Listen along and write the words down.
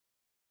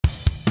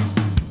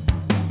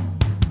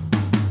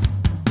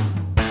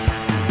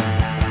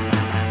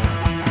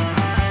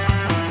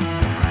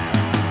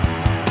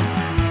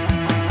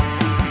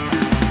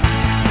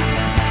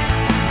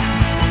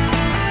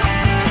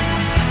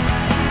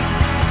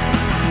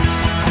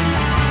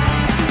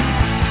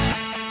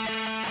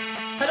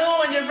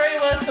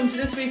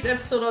week's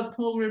episode of the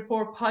Camogie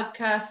Report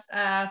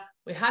podcast.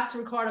 We had to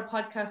record a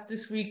podcast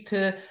this week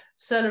to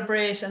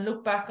celebrate and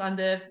look back on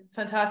the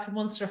fantastic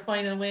Munster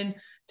final win.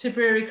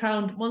 Tipperary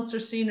crowned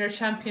Munster Senior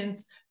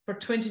champions for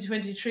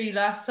 2023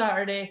 last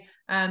Saturday,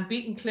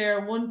 beating Clare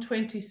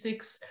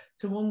 126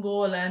 to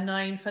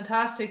 1-9.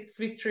 Fantastic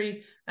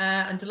victory.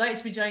 I'm delighted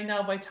to be joined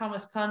now by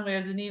Thomas Conway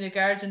of the Nina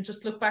Guardian.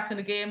 Just look back on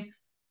the game.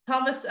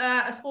 Thomas,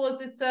 I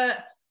suppose it's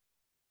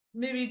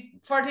maybe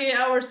 48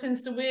 hours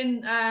since the win.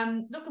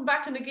 Looking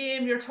back on the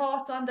game, your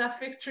thoughts on that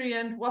victory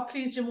and what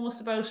pleased you most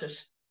about it?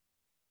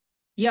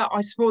 Yeah, I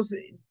suppose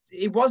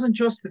it wasn't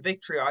just the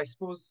victory. I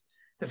suppose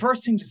the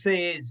first thing to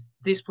say is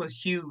this was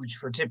huge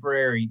for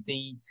Tipperary.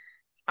 The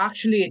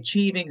actually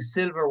achieving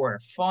silverware,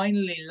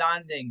 finally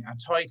landing a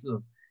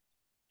title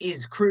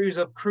is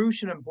of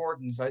crucial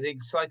importance, I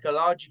think,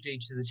 psychologically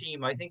to the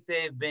team. I think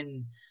they've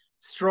been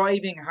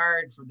striving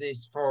hard for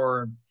this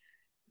for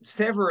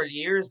several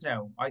years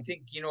now. I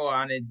think,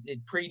 and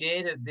it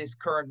predated this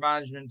current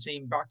management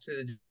team back to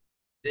the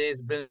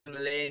days of Bill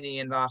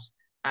Mullany and that.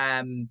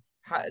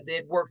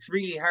 They'd worked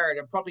really hard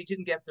and probably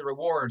didn't get the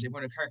reward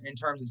in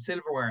terms of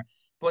silverware,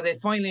 but they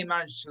finally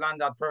managed to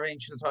land that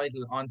provincial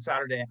title on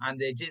Saturday, and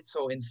they did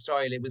so in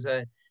style.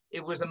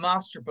 It was a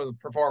masterful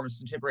performance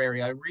in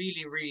Tipperary. I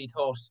really, really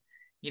thought,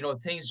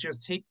 things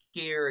just hit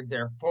gear.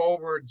 Their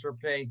forwards were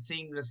playing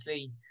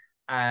seamlessly.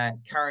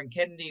 Karen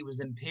Kennedy was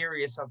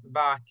imperious at the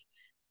back.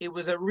 It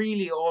was a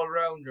really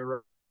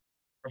all-rounder,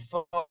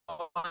 refined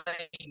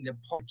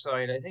pop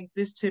side. I think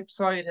this tip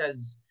side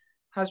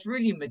has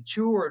really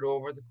matured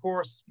over the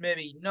course,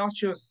 maybe not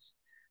just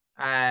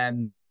of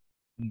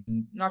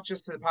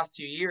the past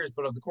few years,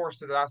 but of the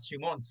course of the last few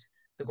months,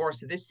 the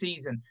course of this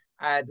season.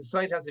 The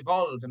side has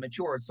evolved and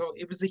matured. So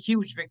it was a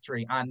huge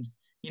victory, and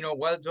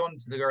well done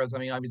to the girls. I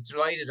mean, I was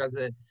delighted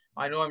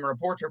I know I'm a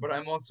reporter, but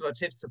I'm also a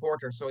tip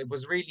supporter. So it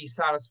was really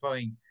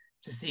satisfying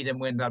to see them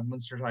win that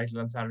Munster title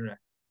on Saturday.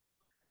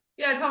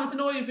 Yeah, Thomas, I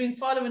know you've been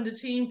following the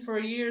team for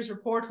years,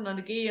 reporting on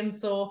the game.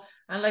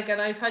 And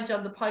I've had you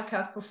on the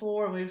podcast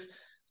before. We've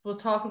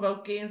talked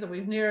about games that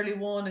we've nearly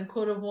won and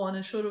could have won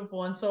and should have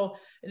won. So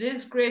it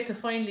is great to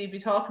finally be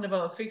talking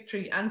about a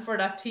victory, and for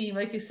that team,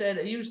 like you said,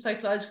 a huge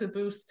psychological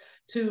boost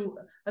to,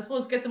 I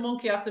suppose, get the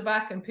monkey off the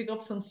back and pick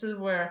up some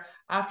silverware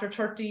after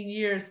 13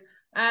 years.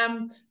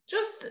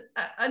 Just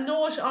a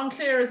note on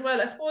Clare as well.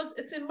 I suppose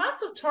it's a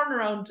massive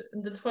turnaround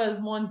in the 12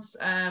 months.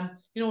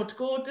 To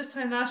go this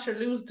time last year,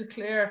 lose to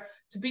Clare,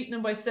 to beating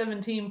them by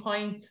 17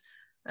 points.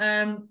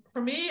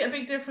 For me, a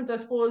big difference, I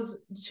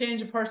suppose, the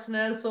change of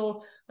personnel.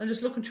 So I'm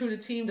just looking through the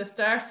team that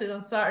started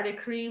on Saturday.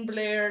 Corinne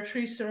Blair,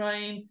 Teresa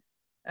Ryan,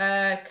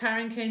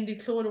 Karen Kennedy,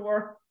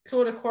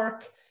 Clodagh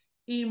Quirk,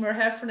 Emer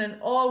Heffernan,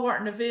 all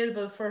weren't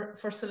available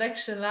for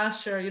selection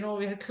last year.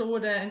 We had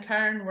Clodagh and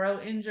Karen were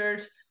out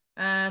injured.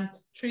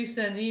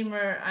 Teresa and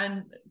Emer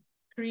and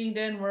Corinne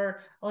then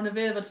were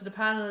unavailable to the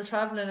panel,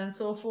 travelling and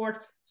so forth.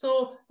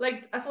 So,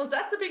 I suppose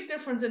that's a big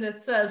difference in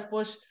itself.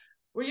 But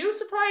were you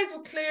surprised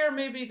with Clare,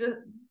 maybe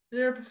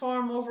their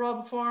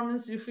overall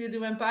performance? Do you feel they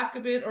went back a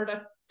bit, or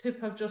that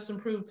Tip have just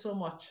improved so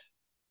much?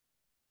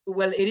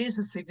 Well, it is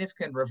a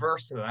significant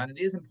reversal, and it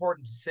is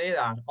important to say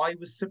that. I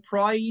was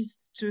surprised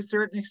to a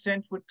certain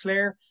extent with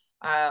Clare.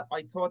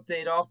 I thought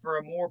they'd offer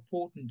a more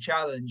potent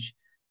challenge.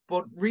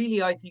 But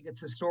really, I think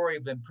it's a story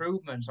of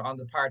improvement on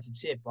the part of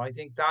Tip. I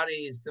think that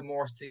is the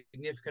more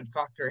significant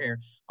factor here.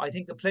 I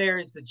think the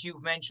players that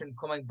you've mentioned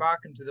coming back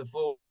into the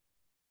fold,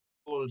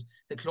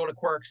 the Clodagh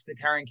Quirks, the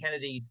Karen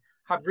Kennedys,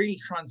 have really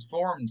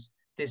transformed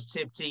this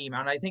Tip team.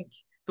 And I think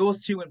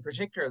those two in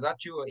particular, that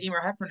duo,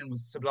 Emer Heffernan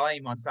was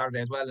sublime on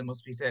Saturday as well, it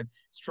must be said,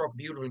 struck a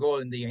beautiful goal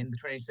in the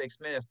 26th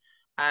minute.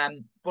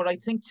 But I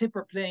think Tip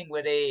are playing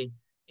with a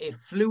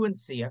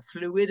fluency, a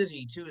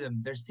fluidity to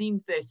them. They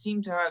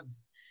seem to have.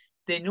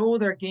 They know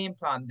their game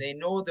plan. They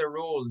know their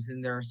roles in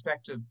their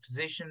respective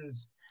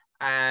positions.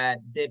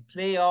 They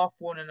play off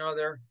one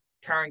another.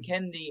 Karen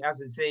Kennedy,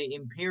 as I say,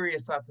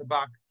 imperious at the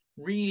back,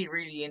 really,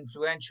 really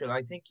influential.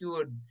 I think you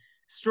would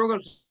struggle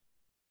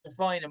to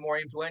find a more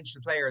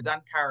influential player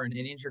than Karen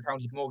in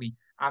inter-county camogie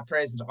at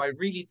present. I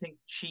really think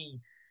she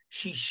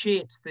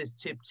shapes this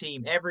Tip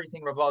team.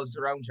 Everything revolves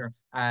around her.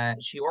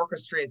 She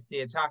orchestrates the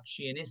attack.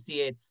 She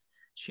initiates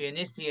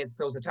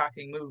those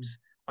attacking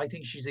moves. I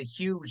think she's a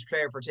huge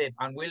player for Tip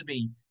and will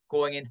be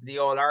going into the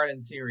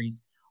All-Ireland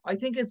series. I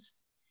think it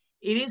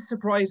is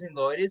surprising,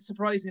 though. It is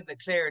surprising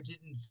that Clare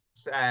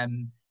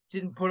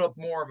didn't put up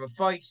more of a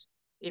fight.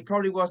 It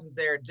probably wasn't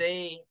their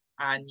day,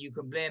 and you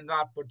can blame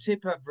that. But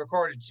Tip have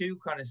recorded two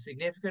kind of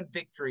significant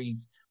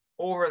victories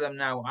over them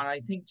now, and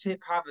I think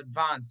Tip have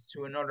advanced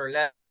to another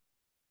level.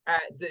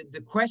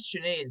 The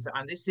question is,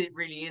 and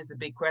really is the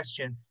big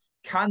question,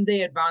 can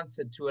they advance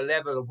it to a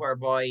level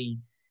whereby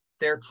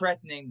they're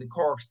threatening the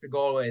Corks, the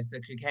Galways, the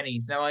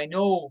Kilkennys? Now, I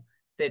know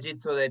they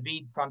did so. They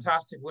beat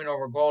fantastic win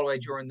over Galway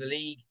during the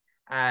league,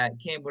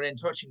 came within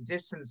touching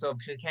distance of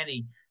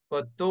Kilkenny.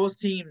 But those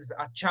teams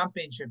at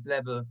championship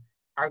level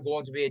are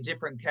going to be a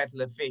different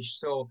kettle of fish.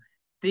 So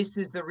this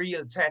is the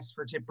real test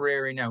for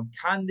Tipperary now.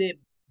 Can they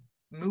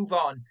move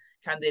on?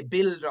 Can they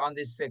build on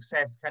this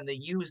success? Can they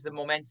use the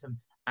momentum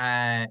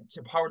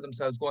to power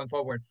themselves going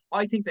forward?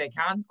 I think they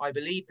can. I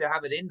believe they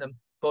have it in them,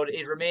 but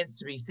it remains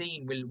to be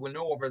seen. We'll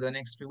know over the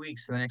next few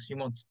weeks and the next few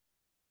months.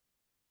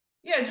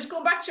 Yeah, just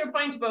going back to your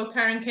point about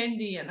Karen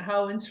Kennedy and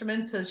how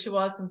instrumental she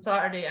was on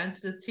Saturday and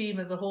to this team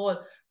as a whole.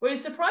 Were you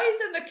surprised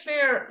that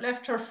Clare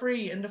left her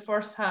free in the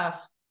first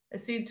half?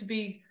 It seemed to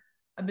be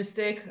a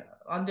mistake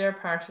on their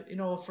part,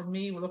 for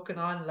me looking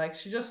on. Like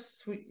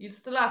it's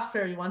the last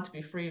player you want to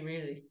be free,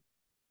 really.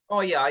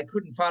 Oh yeah, I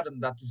couldn't fathom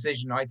that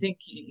decision. I think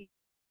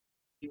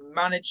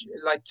manage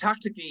like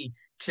tactically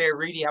Clare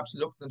really have to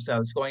look at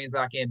themselves going into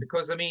that game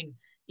because I mean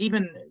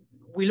even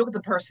we look at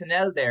the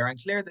personnel there and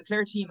the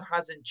Clare team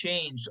hasn't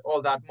changed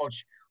all that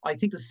much. I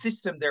think the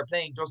system they're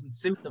playing doesn't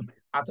suit them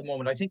at the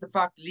moment. I think the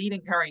fact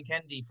leaving Karen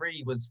Kennedy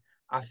free was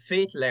a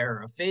fatal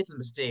error, a fatal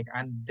mistake,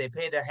 and they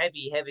paid a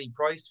heavy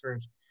price for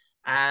it.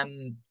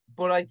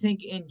 But I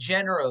think in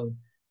general,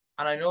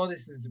 and I know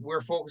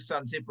we're focused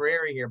on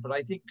Tipperary here, but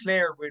I think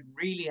Clare would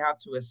really have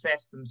to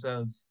assess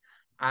themselves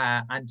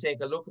and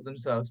take a look at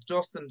themselves,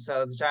 dust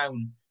themselves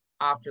down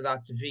after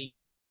that defeat,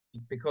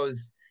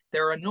 because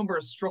there are a number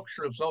of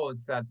structural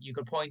flaws that you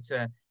could point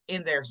to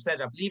in their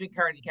setup. Leaving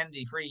Carney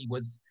Kennedy free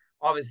was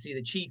obviously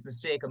the chief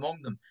mistake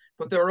among them,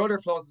 but there are other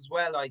flaws as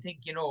well. I think,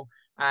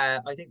 I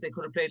think they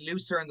could have played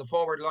looser in the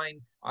forward line.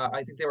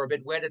 I think they were a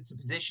bit wedded to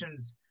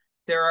positions.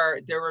 There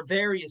are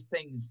various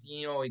things,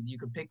 you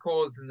could pick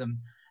holes in them.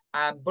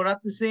 But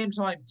at the same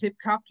time, Tip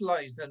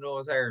capitalised on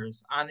those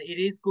errors, and it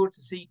is good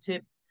to see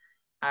Tip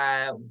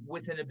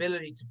with an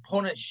ability to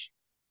punish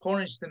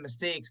the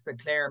mistakes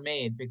that Clare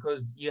made,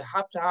 because you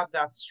have to have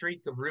that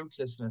streak of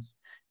ruthlessness.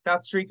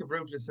 That streak of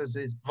ruthlessness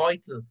is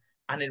vital,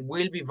 and it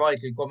will be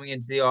vital coming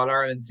into the All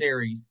Ireland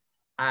series.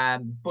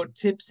 But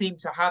Tip seem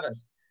to have it,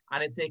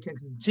 and if they can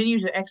continue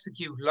to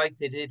execute like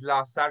they did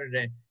last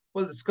Saturday,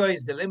 well, the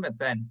sky's the limit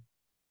then.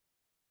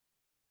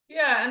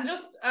 Yeah, and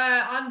just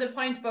on the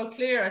point about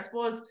Clare, I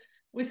suppose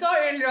we saw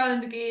earlier on in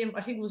the game,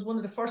 I think it was one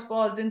of the first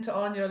balls into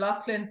Anya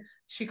Loughlin.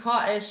 She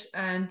caught it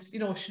and,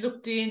 she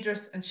looked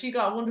dangerous and she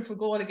got a wonderful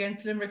goal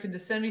against Limerick in the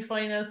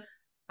semi-final.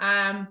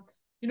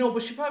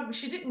 But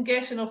she didn't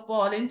get enough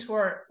ball into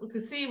her. We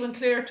could see when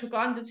Clare took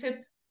on the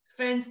Tip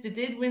defence, they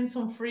did win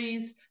some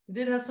frees, they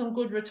did have some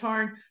good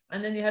return,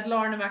 and then you had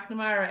Lorna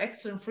McNamara,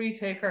 excellent free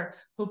taker,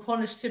 who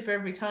punished Tip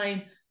every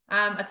time.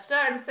 At the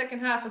start of the second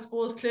half, I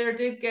suppose Clare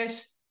did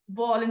get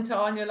ball into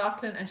Anya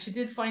Loughlin and she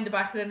did find the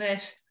back of the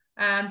net.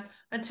 And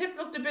Tip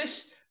looked a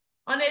bit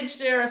on edge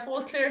there. I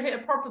suppose Clare hit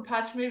a purple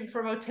patch maybe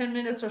for about 10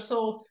 minutes or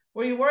so.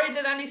 Were you worried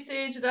at any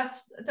stage at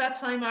that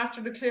time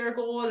after the Clare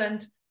goal?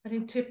 And I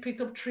think Tip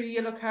picked up 3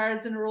 yellow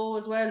cards in a row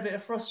as well, a bit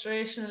of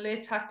frustration and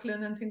late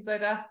tackling and things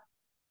like that.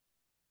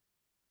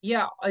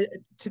 Yeah,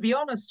 to be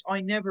honest,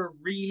 I never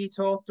really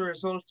thought the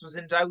result was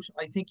in doubt.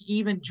 I think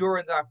even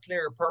during that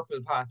Clare purple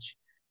patch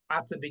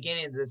at the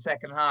beginning of the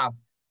second half,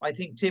 I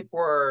think Tip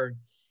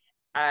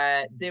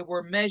they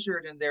were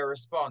measured in their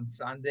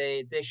response, and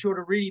they showed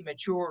a really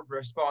mature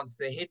response.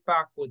 They hit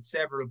back with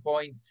several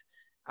points,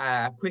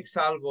 quick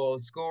salvo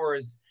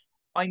scores.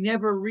 I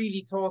never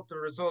really thought the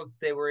result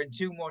they were in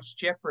too much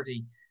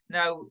jeopardy.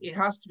 Now it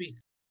has to be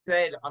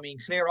said, I mean,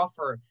 Clare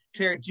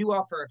do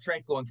offer a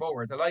threat going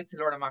forward. The likes of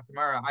Lorna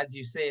McNamara, as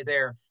you say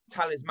there,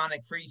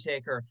 talismanic free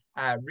taker,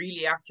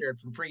 really accurate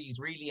from frees,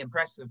 really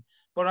impressive.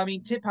 But I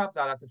mean, Tip have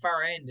that at the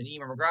far end in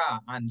Emer McGrath,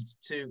 and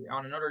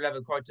on another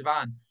level, quite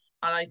Devan.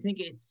 And I think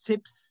it's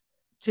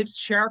Tip's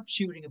sharp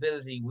shooting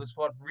ability was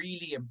what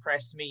really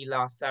impressed me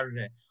last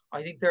Saturday.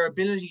 I think their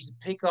ability to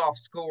pick off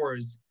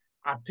scores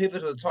at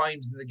pivotal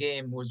times in the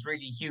game was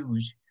really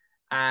huge.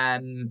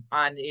 And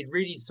it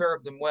really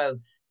served them well.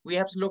 We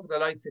have to look at the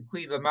likes of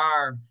Quiva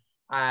Mar,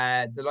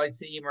 the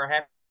likes of Emer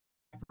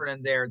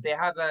Heffernan there. They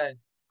have an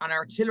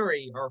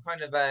artillery or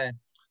kind of a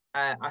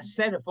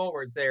set of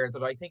forwards there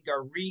that I think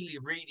are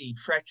really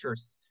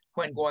treacherous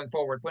when going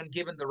forward, when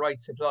given the right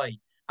supply.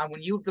 And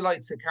when you have the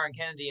likes of Karen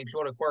Kennedy and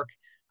Clodagh Quirk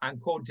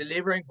and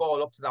delivering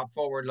ball up to that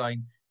forward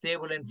line, they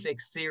will inflict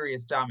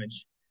serious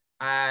damage.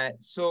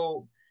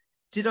 So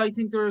did I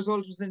think the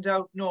result was in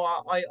doubt? No,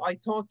 I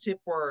thought Tip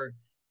were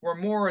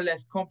more or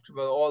less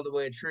comfortable all the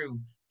way through.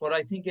 But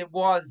I think it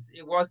was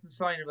the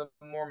sign of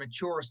a more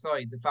mature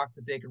side, the fact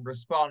that they could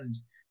respond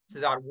to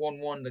that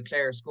 1-1 that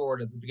Clare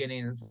scored at the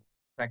beginning of the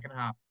second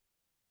half.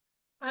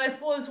 And I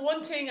suppose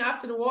one thing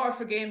after the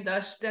Waterford game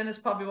that Dennis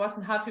probably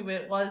wasn't happy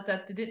with was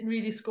that they didn't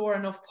really score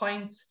enough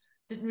points,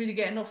 didn't really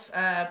get enough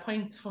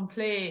points from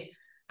play.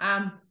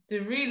 They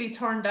really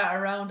turned that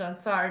around on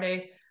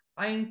Saturday.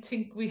 I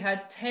think we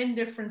had 10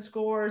 different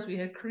scores. We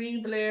had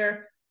Corinne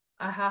Blair,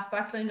 a half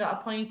back line got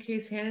a point,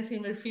 Casey Hennessy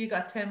midfield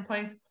got 10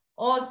 points.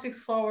 All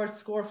 6 forwards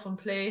scored from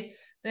play.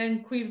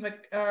 Then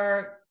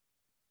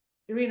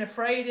Irina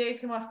Friday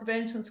came off the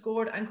bench and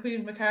scored, and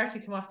Queen McCarthy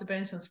came off the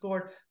bench and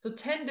scored. So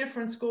 10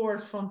 different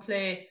scores from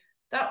play.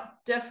 That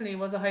definitely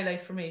was a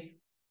highlight for me.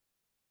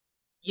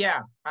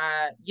 Yeah,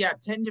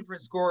 10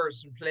 different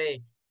scorers from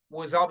play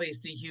was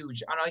obviously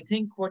huge. And I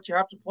think what you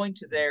have to point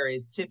to there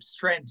is Tip's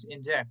strength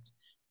in depth.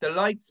 the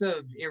likes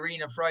of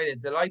Irina Friday,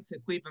 the likes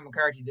of Caoimhe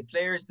McCarthy, the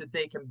players that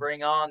they can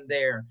bring on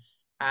there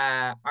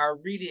are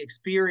really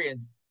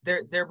experienced.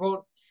 They're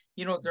both,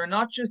 they're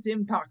not just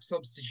impact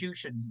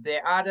substitutions. They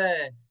add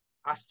a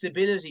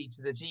stability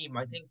to the team.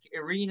 I think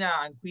Irina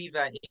and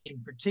Caoimhe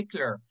in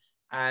particular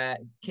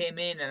came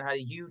in and had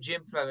a huge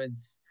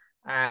influence.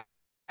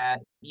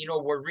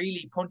 Were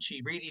really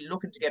punchy, really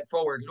looking to get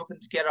forward, looking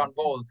to get on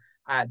ball.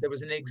 There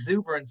was an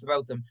exuberance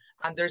about them,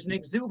 and there's an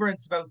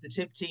exuberance about the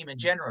Tip team in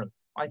general.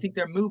 I think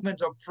their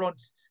movement up front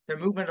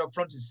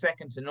is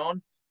second to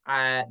none.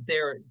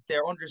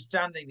 Their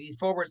understanding, these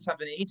forwards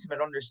have an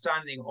intimate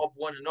understanding of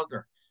one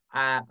another,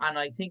 and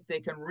I think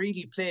they can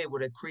really play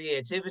with a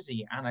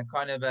creativity and a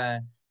kind of a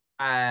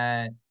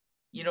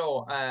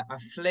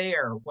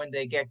flair when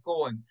they get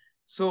going.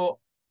 So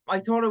I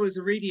thought it was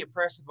a really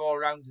impressive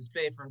all-round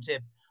display from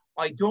Tip.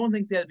 I don't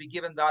think they'll be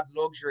given that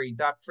luxury,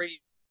 that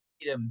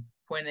freedom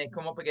when they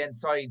come up against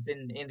sides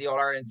in the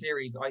All-Ireland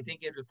series. I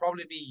think it will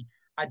probably be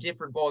a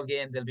different ball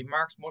game. They'll be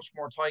marked much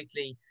more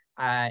tightly.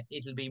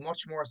 It'll be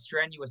much more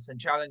strenuous and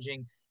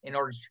challenging in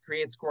order to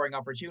create scoring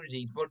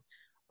opportunities. But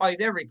I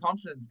have every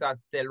confidence that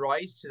they'll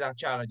rise to that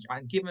challenge.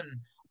 And given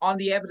on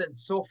the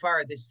evidence so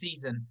far this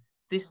season,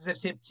 this is a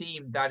Tip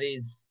team that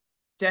is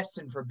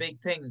destined for big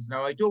things.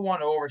 Now, I don't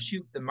want to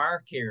overshoot the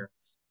mark here,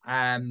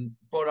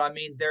 but I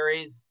mean,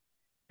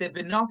 they've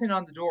been knocking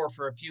on the door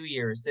for a few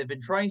years. They've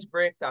been trying to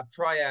break that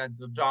triad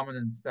of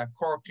dominance, that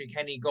Cork,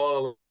 Kilkenny,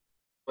 Galway.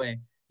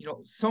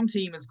 Some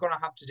team is going to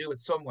have to do it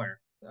somewhere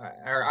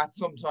or at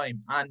some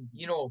time. And,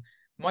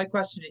 my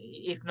question,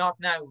 if not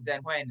now,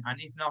 then when? And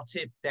if not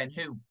Tip, then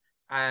who?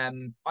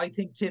 I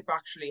think Tip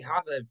actually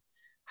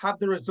have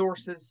the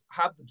resources,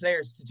 have the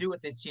players to do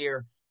it this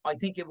year. I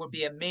think it would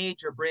be a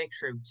major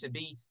breakthrough to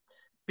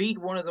beat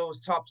one of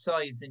those top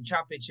sides in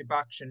championship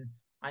action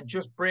and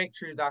just break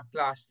through that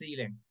glass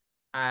ceiling.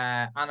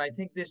 And I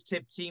think this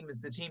Tip team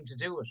is the team to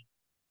do it.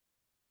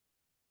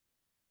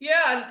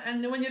 Yeah,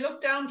 and when you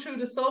look down through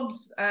the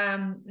subs,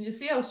 you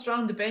see how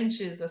strong the bench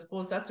is. I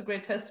suppose that's a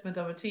great testament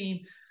of a team.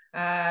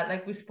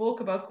 Like we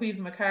spoke about Caoimhe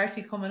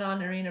McCarthy coming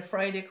on, Irina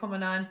Friday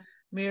coming on,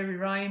 Mary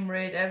Ryan,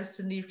 Raid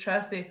Eviston, Niamh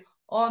Tracy,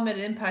 all made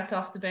an impact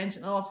off the bench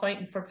and all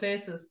fighting for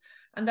places.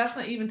 And that's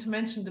not even to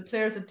mention the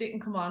players that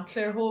didn't come on.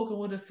 Claire Hogan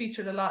would have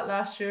featured a lot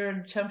last year in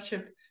the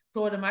championship.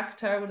 Claudia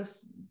McIntyre would have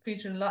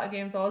featured in a lot of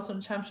games also in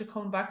the championship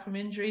coming back from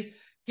injury.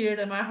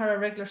 Kira Maher, a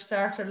regular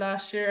starter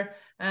last year,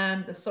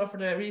 that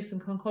suffered a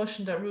recent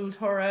concussion that ruled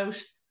her out.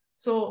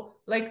 So,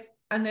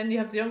 and then you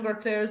have the younger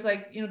players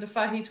like, the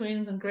Fahy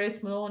twins and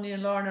Grace Maloney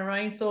and Lorna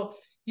Ryan. So,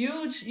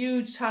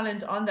 huge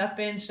talent on that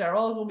bench. They're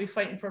all going to be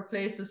fighting for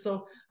places.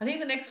 So I think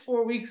the next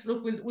 4 weeks,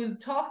 look, we'll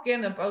talk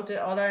again about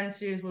the All-Ireland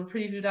series. We'll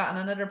preview that on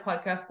another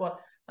podcast. But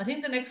I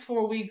think the next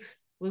 4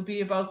 weeks will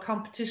be about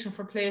competition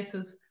for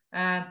places,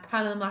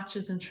 panel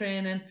matches and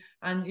training,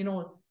 and,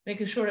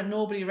 making sure that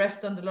nobody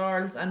rests on the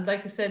laurels. And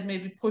like I said,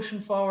 maybe pushing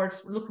forward,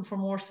 looking for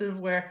more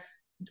silverware.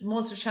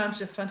 Munster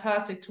Championship,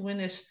 fantastic to win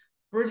it.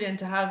 Brilliant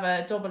to have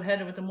a double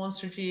header with the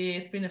Munster GA.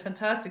 It's been a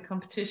fantastic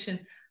competition.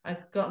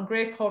 I've gotten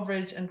great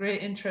coverage and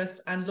great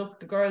interest, and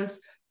look, the girls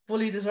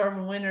fully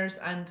deserving winners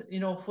and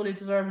fully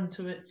deserving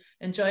to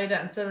enjoy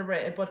that and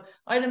celebrate it. But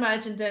I'd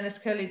imagine Dennis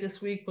Kelly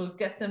this week will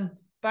get them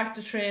back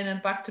to training,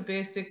 back to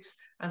basics,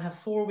 and have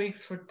 4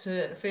 weeks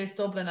to face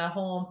Dublin at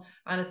home.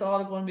 And it's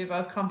all going to be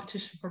about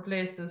competition for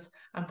places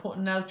and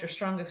putting out your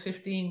strongest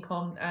 15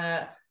 come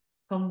the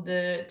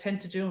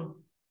 10th of June.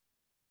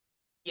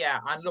 Yeah,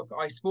 and look,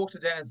 I spoke to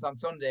Dennis on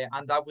Sunday,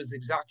 and that was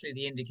exactly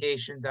the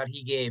indication that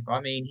he gave.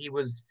 I mean, he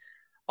was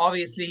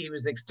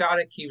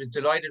ecstatic. He was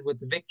delighted with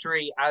the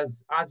victory,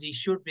 as he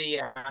should be,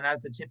 and as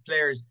the Tip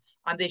players,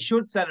 and they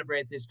should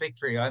celebrate this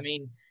victory. I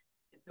mean,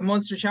 the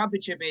Munster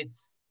Championship,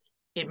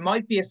 it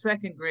might be a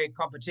second-grade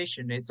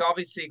competition. It's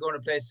obviously going to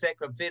play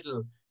second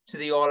fiddle to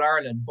the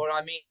All-Ireland, but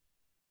I mean,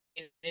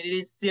 it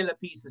is still a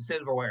piece of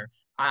silverware,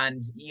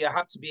 and you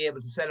have to be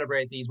able to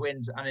celebrate these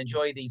wins and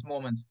enjoy these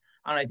moments.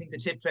 And I think the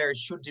Tip players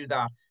should do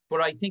that.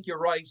 But I think you're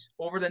right.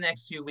 Over the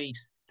next few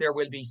weeks, there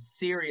will be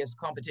serious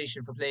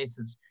competition for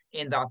places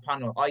in that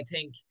panel. I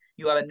think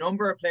you have a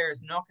number of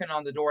players knocking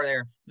on the door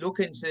there,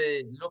 looking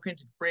to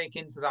break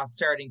into that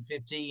starting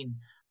 15,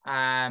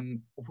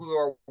 who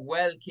are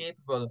well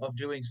capable of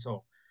doing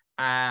so.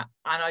 And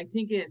I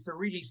think it's a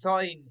great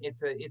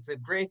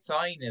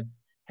sign of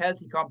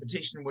healthy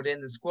competition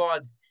within the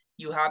squad.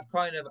 You have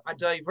kind of a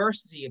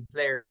diversity of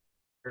players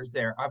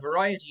there, a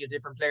variety of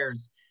different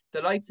players.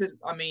 The likes of,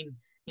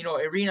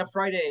 Irina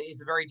Friday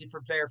is a very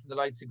different player from the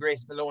likes of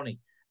Grace Maloney.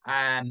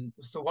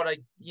 So what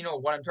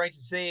I'm trying to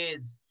say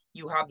is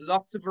you have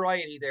lots of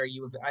variety there.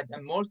 You have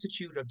a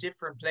multitude of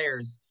different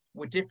players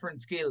with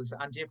different skills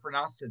and different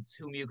assets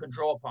whom you can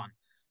draw upon.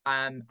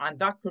 And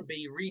that could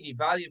be really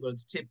valuable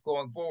to Tip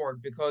going forward,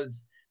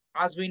 because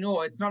as we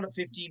know, it's not a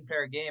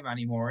 15-player game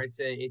anymore. It's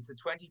a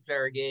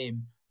 20-player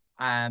game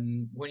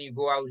when you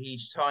go out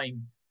each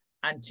time.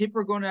 And Tip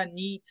are going to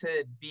need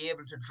to be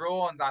able to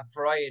draw on that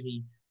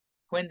variety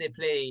when they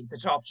play the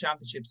top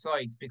championship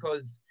sides,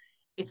 because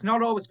it's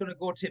not always going to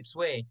go Tip's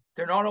way.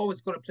 They're not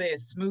always going to play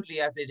as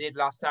smoothly as they did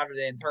last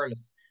Saturday in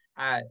Thurles.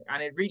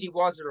 And it really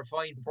was a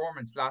refined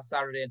performance last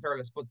Saturday in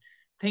Thurles, but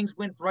things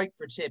went right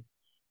for Tip.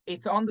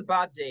 It's on the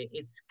bad day.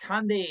 It's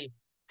can they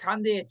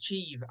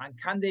achieve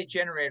and can they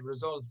generate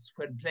results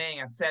when playing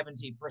at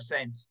 70%?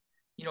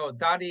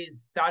 That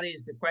is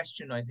the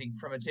question, I think,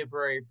 from a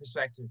Tipperary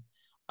perspective.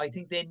 I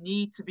think they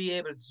need to be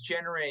able to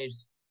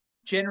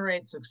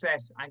generate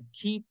success and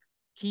keep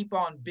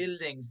on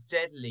building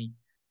steadily,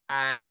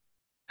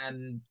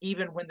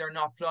 even when they're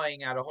not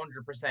flying at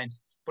 100%.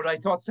 But I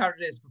thought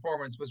Saturday's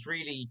performance was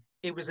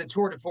it was a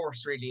tour de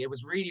force, really. It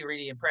was really,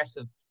 really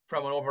impressive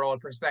from an overall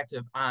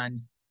perspective. And,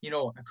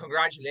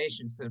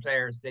 congratulations to the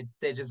players.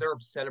 They deserve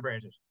to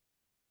celebrate it.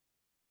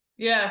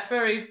 Yeah,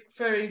 very,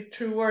 very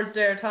true words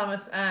there,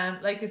 Thomas.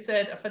 Like you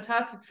said, a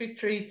fantastic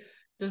victory,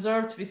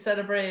 deserved to be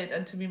celebrated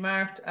and to be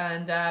marked.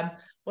 And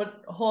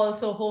but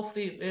also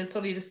hopefully it's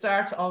only the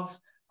start of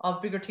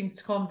bigger things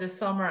to come this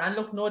summer. And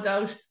look, no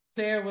doubt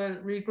Clare will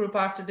regroup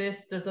after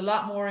this. There's a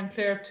lot more in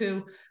Clare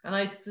too, and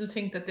I still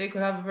think that they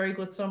could have a very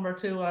good summer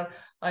too.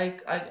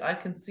 I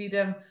can see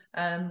them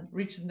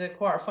reaching the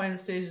quarterfinal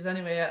stages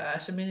anyway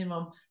at a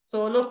minimum.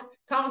 So look,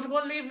 Thomas, we're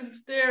going to leave it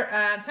there.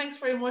 Thanks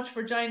very much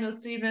for joining us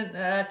this evening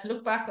to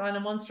look back on a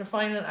Munster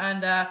final,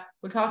 and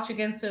we'll talk to you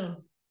again soon.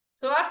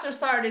 So after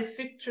Saturday's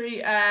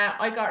victory,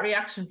 I got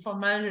reaction from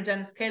manager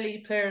Dennis Kelly,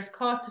 players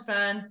Caught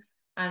Fan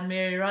and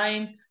Mary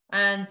Ryan,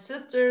 and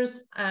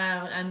sisters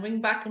and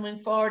wing back and wing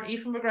forward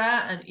Aoife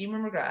McGrath and Emer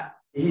McGrath.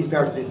 He's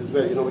part of this as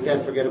well, we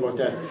can't forget about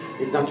that.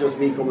 It's not just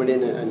me coming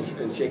in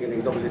and shaking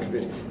things up a little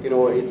bit.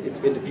 It's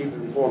been the people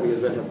before me as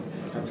well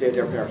have played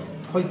their part.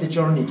 Quite the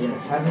journey,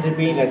 Dennis, hasn't it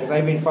been? Because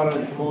I've been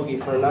following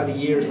Camogie for a lot of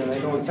years, and I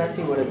know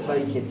exactly what it's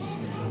like. It's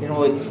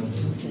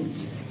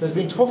there's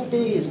been tough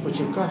days, but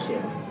you've got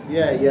here.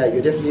 Yeah,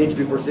 you definitely need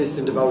to be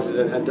persistent about it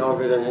and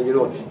dogged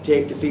and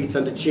take defeats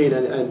on the chin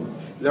and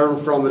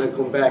learn from it and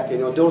come back.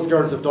 Those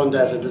girls have done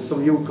that, and there's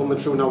some youth coming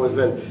through now as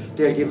well.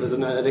 They'll give us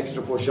an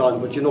extra push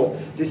on. But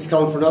this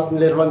count for nothing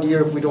later on the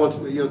year if we don't.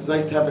 It's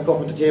nice to have the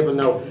cup at the table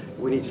now.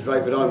 We need to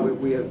drive it on.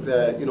 We have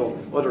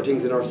other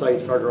things in our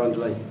sights further on the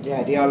line.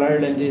 Yeah, the All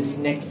Ireland is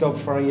next up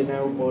for you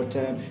now, but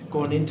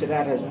going into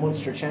that as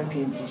Munster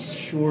champions is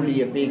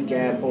surely a big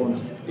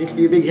bonus. It'll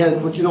be a big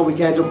help, but we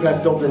can't look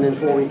past Dublin in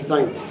 4 weeks'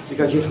 time,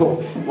 because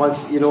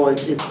once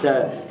it's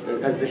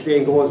as the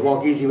saying goes,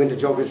 walk easy when the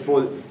jug is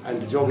full, and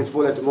the jug is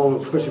full at the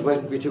moment, but it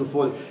won't be too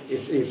full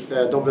if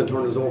Dublin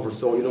turn is over.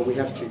 So we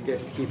have to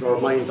keep our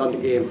minds on the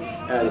game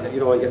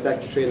and get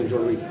back to training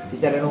during the week.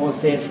 Is that an old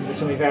saying from the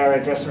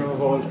Tumivara dressing room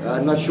of old?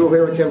 I'm not sure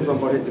where it came from,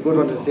 but it's a good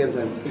one at the same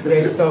time.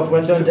 Great stuff.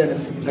 Well done,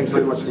 Dennis. Thanks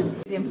very much, Steve.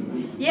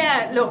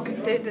 Yeah, look,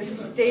 the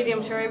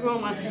stadium, sure,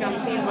 everyone wants to be on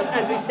the field, but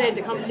as we've said,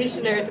 the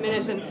competition there at the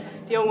minute and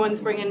the young ones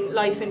bringing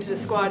life into the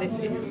squad,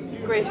 it's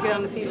great to get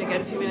on the field and get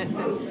a few minutes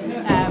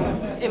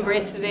and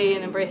embrace the day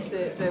and embrace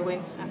the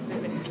win,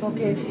 absolutely.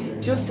 Okay,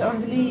 just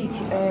on the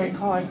league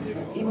card,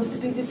 he must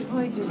have been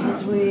disappointed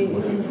with the way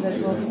it ended, I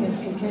suppose,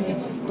 against Kilkenny,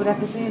 but at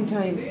the same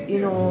time,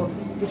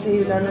 they say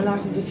you learn a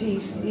lot in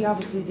defeat. He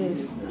obviously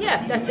did.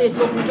 Yeah, that's it.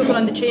 Look, we took it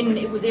on the chin.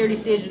 It was early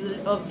stages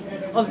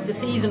of the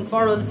season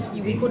for us.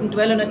 We couldn't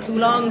dwell on it too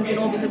long,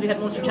 because we had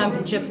Munster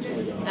Championship.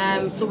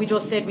 So we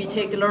just said we'd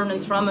take the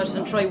learnings from it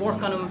and try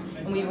work on them.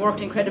 And we've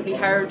worked incredibly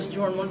hard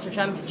during Munster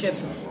Championship,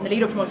 the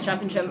lead up to Munster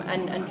Championship,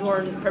 and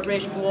during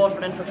preparation for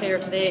Waterford and for Clare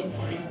today,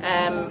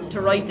 to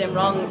right them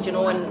wrongs,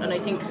 and I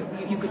think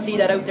you could see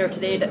that out there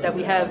today that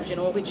we have,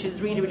 which is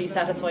really, really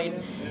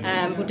satisfying.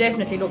 But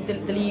definitely, look, the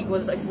league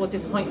was, I suppose,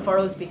 disappointing for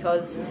us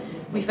because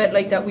we felt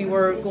like that we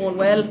were going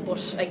well,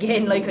 but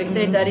again, like I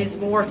said, that is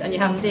sport and you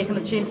have to take on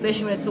the chin,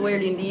 especially when it's so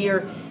early in the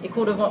year. It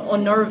could have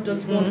unnerved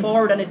us going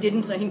forward and it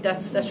didn't, and I think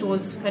that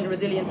shows kind of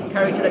resilience and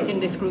character that's in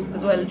this group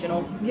as well,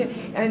 Yeah,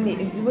 and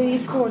the way you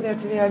scored there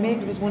today, I make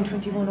it was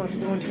 121 out of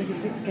the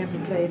 126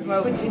 Campbell played,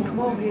 which in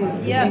Camogie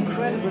is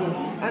incredible.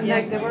 And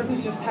they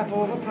weren't just tap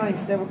over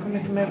points, they were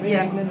coming from every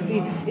angle in the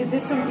field. Is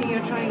this something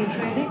you're trying in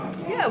training?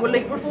 Yeah, well,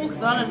 we're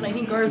focused on it, and I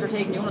think girls are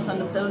taking the onus on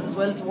themselves as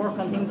well to work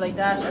on things like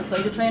that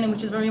outside of training,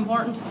 which is very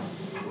important.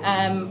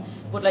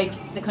 But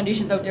the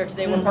conditions out there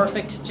today were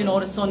perfect.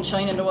 The sun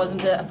shining, there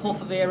wasn't a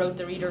puff of air out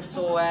there either,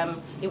 so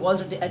it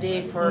was a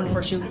day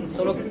for shooting.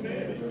 So look,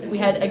 we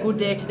had a good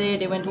day today.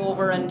 They went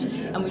over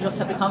and we just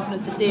have the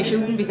confidence to stay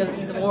shooting,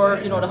 because the more,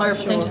 the higher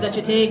percentage that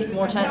you take, the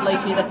more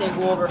likely that they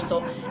go over.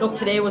 So look,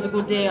 today was a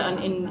good day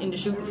in the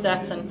shooting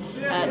stats, and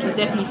it was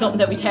definitely something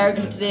that we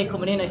targeted today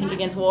coming in. I think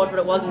against Waterford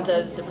it wasn't,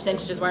 as the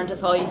percentages weren't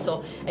as high,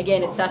 so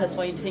again it's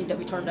satisfying to think that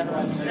we turned that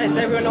around. As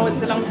everyone knows,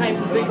 it's a long time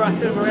since we brought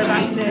silverware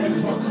back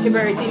to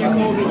Tipperary Senior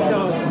Camogie,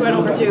 so it's well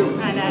overdue,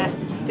 and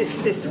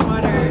this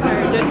squad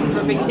are destined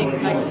for big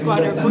things. The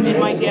squad are putting in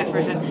mighty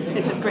effort, and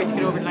it's just great to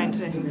get over the line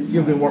today.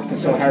 You've been working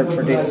so hard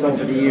for this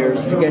over the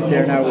years. To get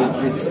there now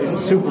is a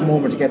super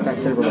moment to get that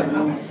silverware.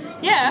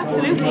 Yeah,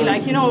 absolutely.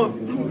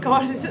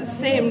 God, it's the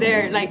same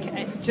there.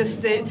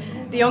 Just the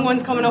young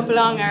ones coming up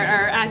along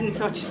are adding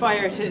such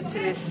fire to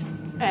this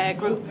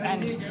group,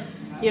 and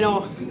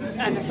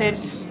as I said,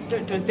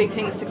 there's big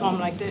things to come.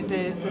 Like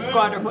the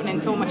squad are putting in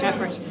so much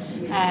effort,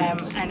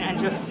 and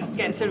just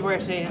getting silverware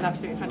today is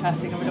absolutely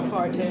fantastic, and we look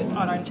forward to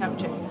All-Ireland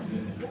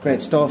Championship.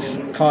 Great stuff.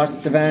 Cart,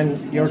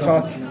 Devan, your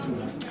thoughts?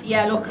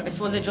 Yeah, look, I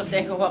suppose I just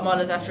echo what Moll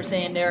is after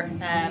saying there.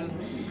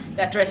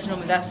 That dressing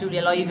room is absolutely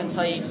alive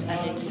inside,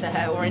 and it's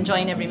we're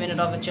enjoying every minute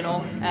of it, you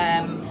know.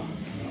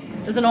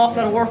 There's an awful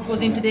lot of work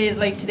goes into days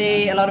like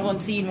today, a lot of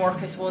unseen work,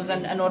 I suppose,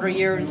 and other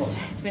years.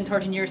 It's been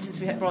 13 years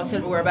since we brought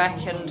silverware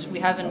back, and we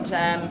haven't,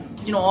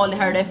 you know, all the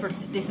hard efforts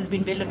this has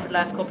been building for the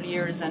last couple of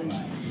years, and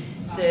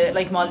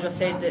like Moll just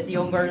said, the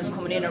young girls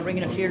coming in are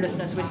bringing a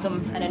fearlessness with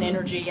them and an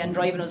energy and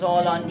driving us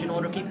all on, you know,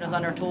 they're keeping us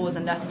on our toes,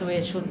 and that's the way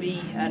it should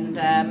be.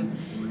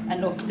 And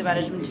look, the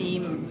management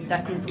team,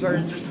 that group of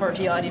girls, there's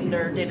 30 odd in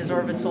there, they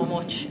deserve it so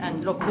much,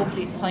 and look,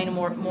 hopefully it's a sign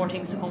of more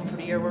things to come for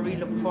the year. We're really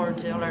looking forward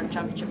to All-Ireland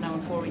Championship now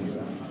in 4 weeks.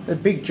 A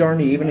big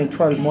journey, even in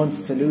 12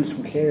 months, to lose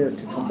from Clare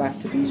to come back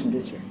to beat them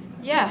this year.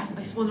 Yeah,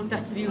 I suppose, look,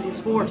 that's the beauty of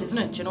sport, isn't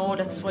it? You know,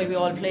 that's why we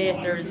all play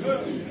it. There's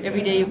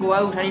every day you go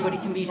out, anybody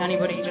can beat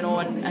anybody, you know,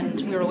 and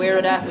we were aware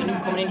of that. We knew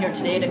coming in here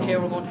today that Clare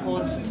were going to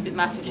pose a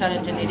massive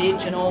challenge, and they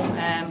did, you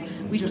know.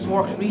 We just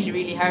worked really,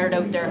 really hard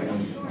out there,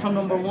 from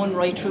number 1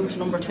 right through to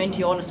number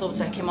 20, all the subs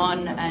that came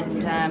on,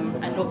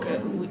 and look,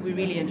 we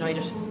really enjoyed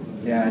it.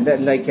 Yeah, and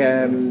then, like,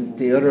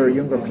 the other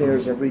younger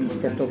players have really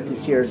stepped up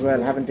this year as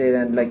well, haven't they?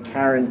 And like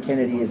Karen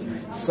Kennedy is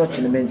such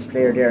an immense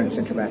player there in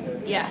centre back.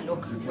 Yeah,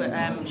 look,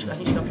 I think she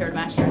got player of the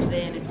match there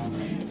today, and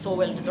it's so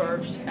well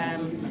deserved.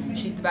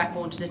 She's the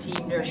backbone to the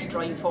team there. She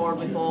drives forward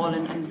with ball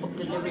and up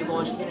the delivery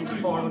ball. She's getting into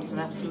forward. It's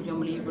absolutely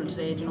unbelievable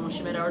today. You know,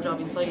 she made our job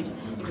inside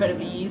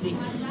incredibly easy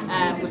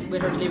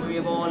with her delivery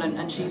of ball,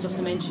 and she's just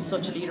immense. She's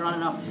such a leader on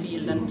and off the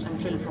field, and I'm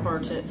thrilled for her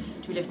to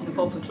be lifting the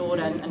cup with Claude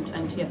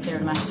and to get player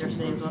of the match there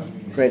today as well.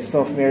 Great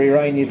stuff, Mary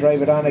Ryan. You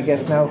drive it on, I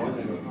guess, now.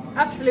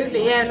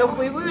 Absolutely, yeah. Look,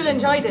 we will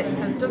enjoy this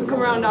because it doesn't come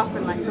around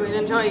often, like, so we'll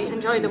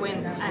enjoy the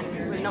win,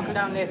 and we'll knuckle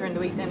down later in the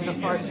week. Then look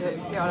forward to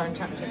the All-Ireland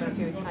Championship in a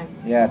few weeks'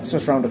 time. Yeah, it's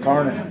just round the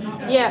corner.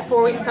 Yeah,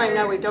 4 weeks' time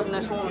now. We've Dublin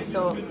at home,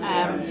 so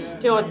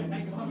you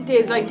know,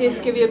 days like this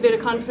give you a bit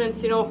of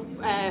confidence. You know,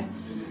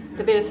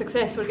 the bit of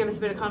success will give us a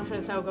bit of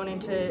confidence now going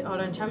into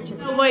All-Ireland Championship.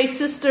 My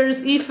sisters,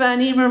 Aoife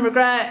and Emer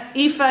McGrath.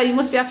 Aoife, you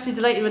must be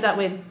absolutely delighted with that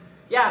win.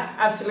 Yeah,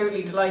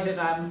 absolutely delighted.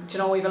 You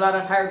know, we've a lot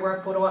of hard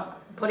work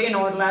put in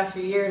over the last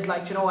few years,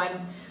 like, you know, and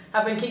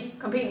have been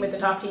competing with the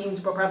top teams,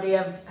 but probably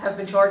have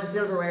been short of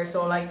silverware.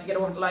 So, like, to get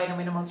over the line and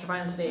win a Munster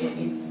final today,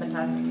 it's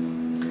fantastic.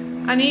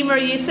 And Emer,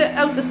 you set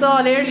out the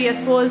stall early, I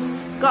suppose,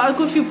 got a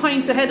good few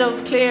points ahead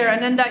of Clare,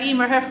 and then that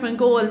Emer Heffernan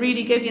goal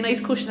really gave you a nice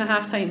cushion at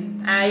half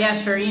time.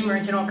 Yeah, sure, Emer,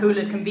 you know, cool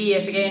as can be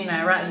it again,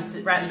 rattled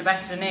the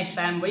back of the net.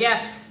 But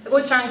yeah, a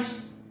good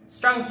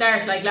strong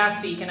start like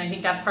last week, and I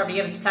think that probably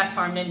gave us a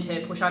platform then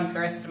to push on for the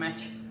rest of the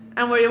match.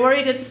 And were you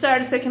worried at the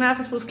start of the second half?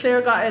 I suppose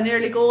Clare got an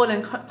early goal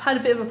and had a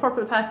bit of a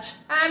purple patch.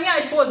 Yeah,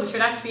 I suppose, but sure,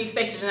 that's to be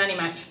expected in any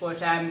match.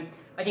 But I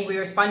think we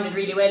responded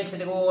really well to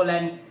the goal,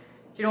 and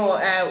you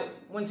know,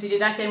 once we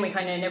did that, then we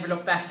kind of never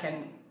looked back,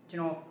 and you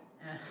know,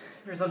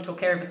 the result took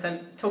care of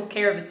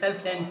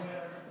itself then.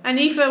 And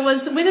Aoife,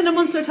 was winning a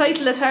Munster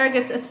title a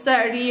target at the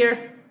start of the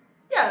year?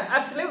 Yeah,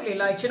 absolutely.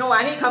 Like, you know,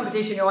 any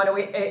competition you want to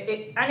win,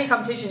 any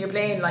competition you're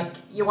playing, like,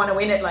 you want to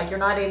win it. Like, you're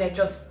not in it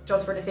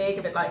just for the sake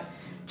of it. Like,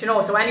 you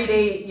know, so any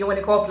day you win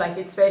a cup, like,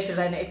 it's special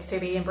and it's to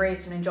be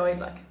embraced and enjoyed.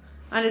 Like,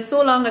 and it's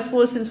so long, I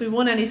suppose, since we've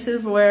won any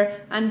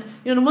silverware. And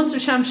you know, the Munster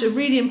Championship,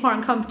 really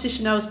important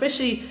competition now,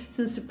 especially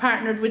since we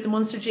partnered with the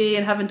Munster J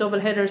and having double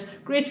headers.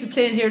 Great to be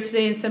playing here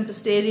today in Semple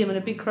Stadium in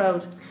a big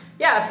crowd.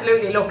 Yeah,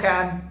 absolutely. Look,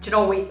 you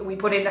know, we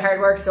put in the hard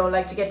work, so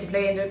like to get to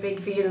play in the big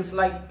fields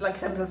like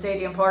Semple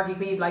Stadium, Páirc Uí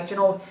Chaoimh, like, you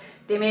know,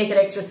 they make it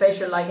extra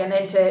special. Like, and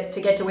then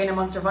to get to win a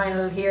Munster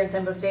final here in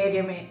Semple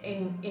Stadium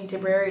in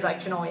Tipperary,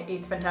 like, you know,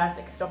 it's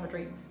fantastic, stuff of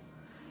dreams.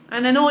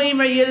 And I know,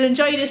 Emer, you'll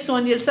enjoy this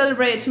one, you'll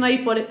celebrate it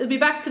tonight, but it'll be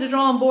back to the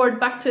drawing board,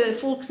 back to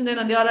focusing in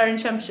on the All-Ireland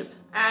Championship.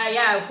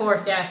 Yeah, of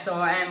course, yeah. So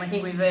I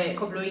think we've a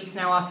couple of weeks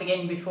now off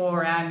again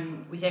before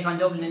we take on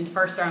Dublin in the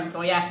first round.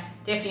 So yeah,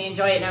 definitely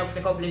enjoy it now for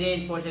a couple of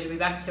days, but it'll be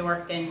back to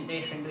work then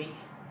later in the week.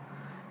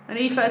 And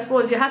Aoife, I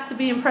suppose you had to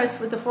be impressed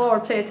with the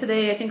forward play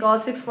today. I think all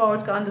 6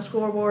 forwards got on the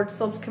scoreboard,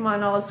 subs came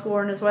on all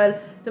scoring as well.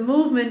 The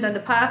movement and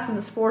the pass and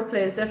the support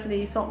play is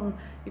definitely something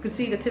you could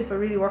see the Tipper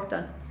really worked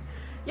on.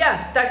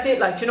 Yeah, that's it.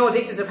 Like, you know,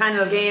 this is a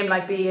panel game,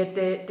 like, be it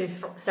the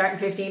starting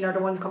 15 or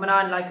the ones coming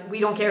on. Like, we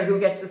don't care who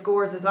gets the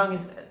scores as long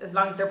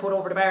as they're put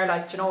over the bar,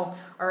 like, you know,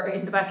 or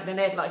in the back of the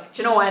net, like,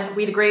 you know. And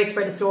we had a great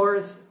spread of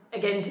scores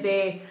again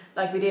today,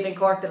 like we did in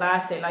Cork the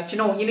last day. Like, you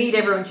know, you need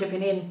everyone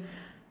chipping in.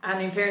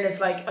 And in fairness,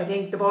 like, I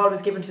think the ball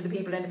was given to the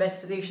people in the best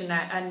position,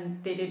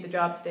 and they did the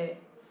job today.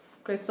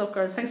 Great stuff,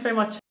 girls. Thanks very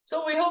much.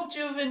 So we hope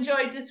you've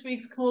enjoyed this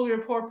week's Camogie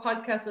Report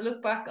podcast. A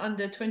look back on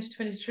the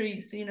 2023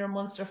 Senior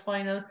Munster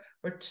final,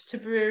 where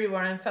Tipperary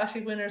were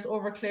emphatic winners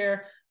over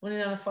Clare,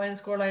 winning on a final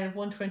scoreline of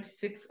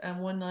 126 and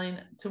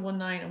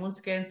 1-9. And once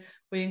again,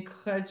 we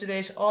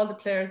congratulate all the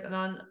players and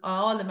on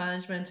all the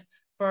management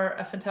for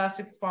a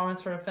fantastic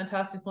performance, for a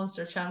fantastic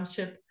Munster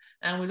Championship.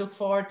 And we look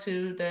forward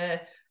to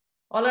the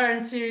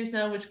All-Ireland series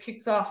now, which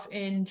kicks off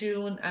in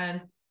June,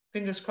 and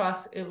fingers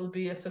crossed it will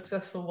be a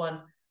successful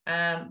one.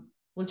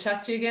 We'll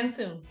chat to you again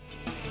soon.